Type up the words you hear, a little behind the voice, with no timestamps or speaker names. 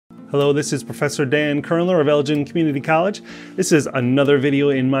Hello, this is Professor Dan Kernler of Elgin Community College. This is another video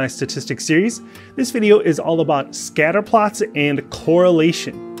in my statistics series. This video is all about scatterplots and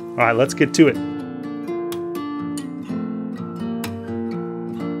correlation. All right, let's get to it.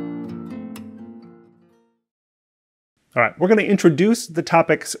 All right, we're going to introduce the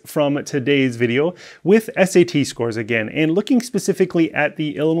topics from today's video with SAT scores again, and looking specifically at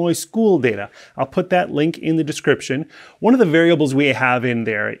the Illinois school data. I'll put that link in the description. One of the variables we have in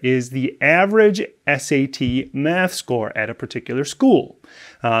there is the average SAT math score at a particular school.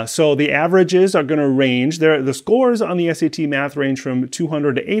 So the averages are going to range, the scores on the SAT math range from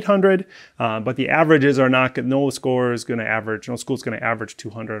 200 to 800, but the averages are not, no school is going to average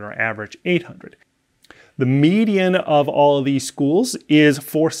 200 or average 800. The median of all of these schools is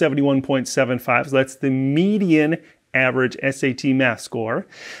 471.75, so that's the median average SAT math score.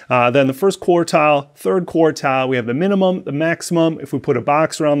 Then the first quartile, third quartile, we have the minimum, the maximum. If we put a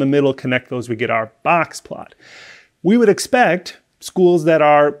box around the middle, connect those, we get our box plot. We would expect schools that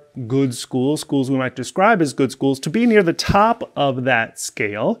are good schools we might describe as good schools, to be near the top of that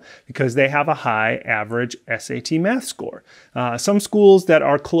scale because they have a high average SAT math score. Some schools that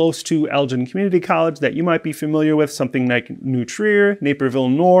are close to Elgin Community College that you might be familiar with, something like New Trier, Naperville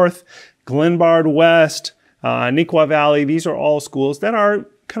North, Glenbard West, Neuqua Valley, these are all schools that are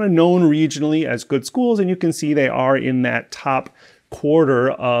kind of known regionally as good schools, and you can see they are in that top quarter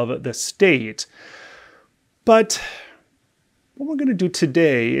of the state. But what we're going to do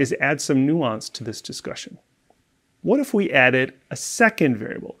today is add some nuance to this discussion. What if we added a second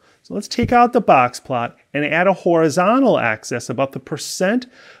variable? So let's take out the box plot and add a horizontal axis about the percent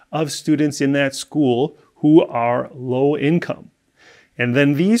of students in that school who are low income. And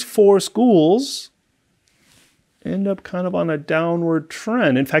then these four schools end up kind of on a downward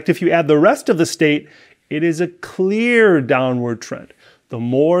trend. In fact, if you add the rest of the state, it is a clear downward trend. The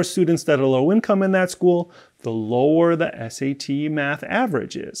more students that are low income in that school, the lower the SAT math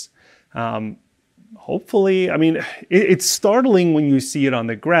average is. Hopefully, I mean, it's startling when you see it on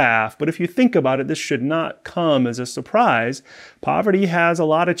the graph, but if you think about it, this should not come as a surprise. Poverty has a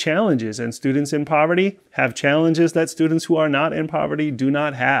lot of challenges, and students in poverty have challenges that students who are not in poverty do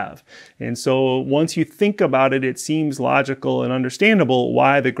not have. And so once you think about it, it seems logical and understandable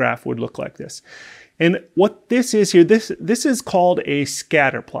why the graph would look like this. And what this is here, this is called a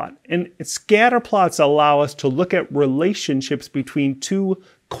scatter plot. And scatter plots allow us to look at relationships between two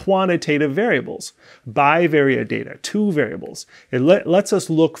quantitative variables, bivariate data, two variables. It lets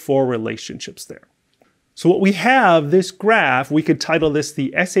us look for relationships there. So what we have, this graph, we could title this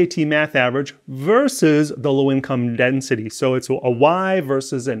the SAT math average versus the low income density. So it's a Y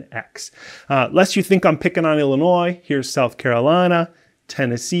versus an X. Lest you think I'm picking on Illinois, here's South Carolina,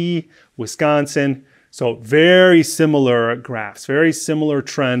 Tennessee, Wisconsin. So very similar graphs, very similar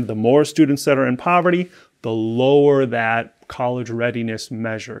trend. The more students that are in poverty, the lower that college readiness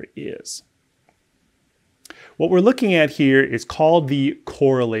measure is. What we're looking at here is called the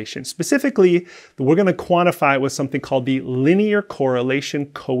correlation. Specifically, we're going to quantify it with something called the linear correlation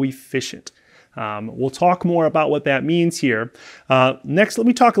coefficient. We'll talk more about what that means here. Next, let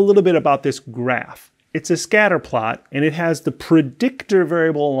me talk a little bit about this graph. It's a scatter plot, and it has the predictor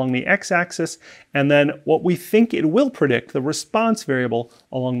variable along the x-axis, and then what we think it will predict, the response variable,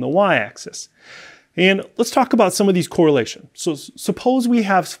 along the y-axis. And let's talk about some of these correlations. So suppose we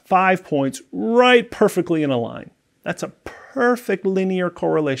have 5 points right perfectly in a line. That's a perfect linear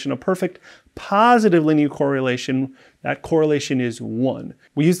correlation, a perfect positive linear correlation. That correlation is 1.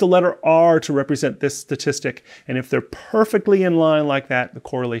 We use the letter R to represent this statistic, and if they're perfectly in line like that, the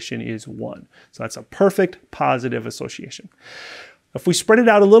correlation is 1. So that's a perfect positive association. If we spread it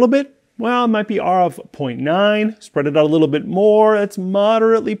out a little bit, well, it might be R of 0.9. Spread it out a little bit more, that's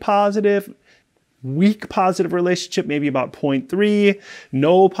moderately positive. Weak positive relationship, maybe about 0.3.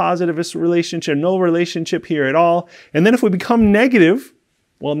 No positive relationship, no relationship here at all. And then if we become negative,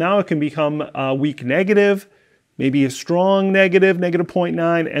 well, now it can become a weak negative, maybe a strong negative, negative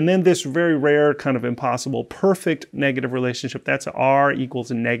 0.9, and then this very rare, kind of impossible, perfect negative relationship. That's R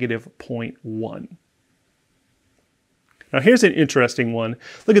equals negative 0.1. Now here's an interesting one.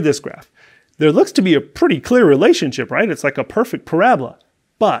 Look at this graph. There looks to be a pretty clear relationship, right? It's like a perfect parabola.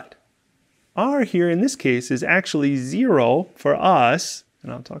 But R here in this case is actually 0 for us,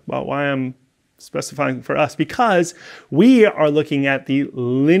 and I'll talk about why I'm specifying for us, because we are looking at the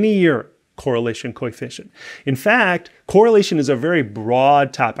linear correlation coefficient. In fact, correlation is a very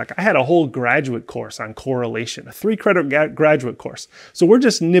broad topic. I had a whole graduate course on correlation, a 3-credit graduate course. So we're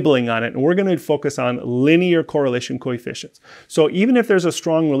just nibbling on it, and we're going to focus on linear correlation coefficients. So even if there's a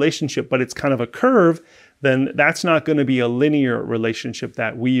strong relationship, but it's kind of a curve, then that's not going to be a linear relationship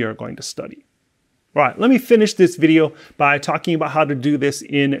that we are going to study. All right, let me finish this video by talking about how to do this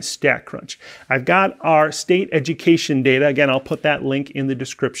in StatCrunch. I've got our state education data. Again, I'll put that link in the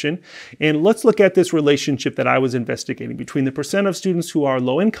description. And let's look at this relationship that I was investigating between the percent of students who are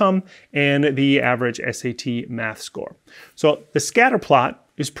low income and the average SAT math score. So the scatter plot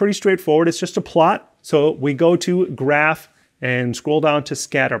is pretty straightforward. It's just a plot. So we go to graph and scroll down to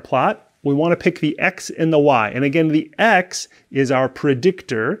scatter plot. We want to pick the X and the Y. And again, the X is our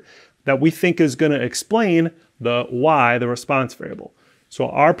predictor that we think is going to explain the Y, the response variable. So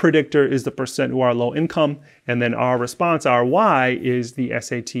our predictor is the percent who are low income, and then our response, our Y, is the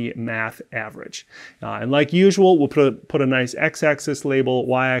SAT math average. And like usual, we'll put a nice X-axis label,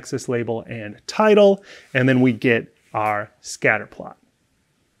 Y-axis label, and title, and then we get our scatter plot.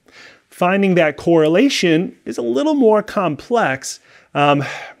 Finding that correlation is a little more complex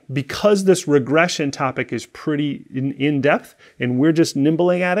because this regression topic is pretty in-depth and we're just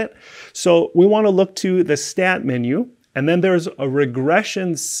nibbling at it. So we want to look to the stat menu, and then there's a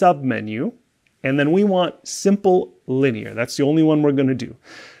regression submenu, and then we want simple linear. That's the only one we're going to do.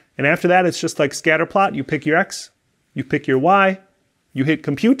 And after that, it's just like scatter plot. You pick your X, you pick your Y, you hit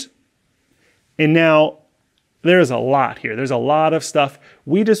compute, and now there's a lot here. There's a lot of stuff.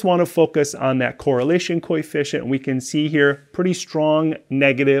 We just want to focus on that correlation coefficient. We can see here pretty strong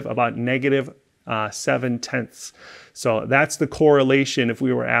negative, about negative 0.7. So that's the correlation. If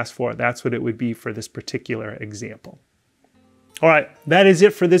we were asked for it, that's what it would be for this particular example. All right, that is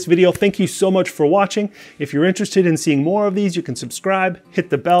it for this video. Thank you so much for watching. If you're interested in seeing more of these, you can subscribe,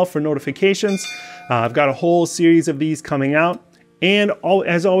 hit the bell for notifications. I've got a whole series of these coming out. And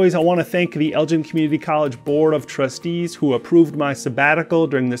as always, I want to thank the Elgin Community College Board of Trustees who approved my sabbatical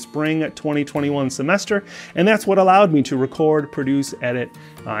during the spring 2021 semester. And that's what allowed me to record, produce, edit,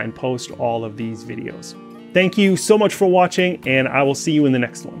 and post all of these videos. Thank you so much for watching, and I will see you in the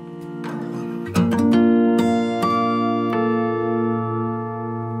next one.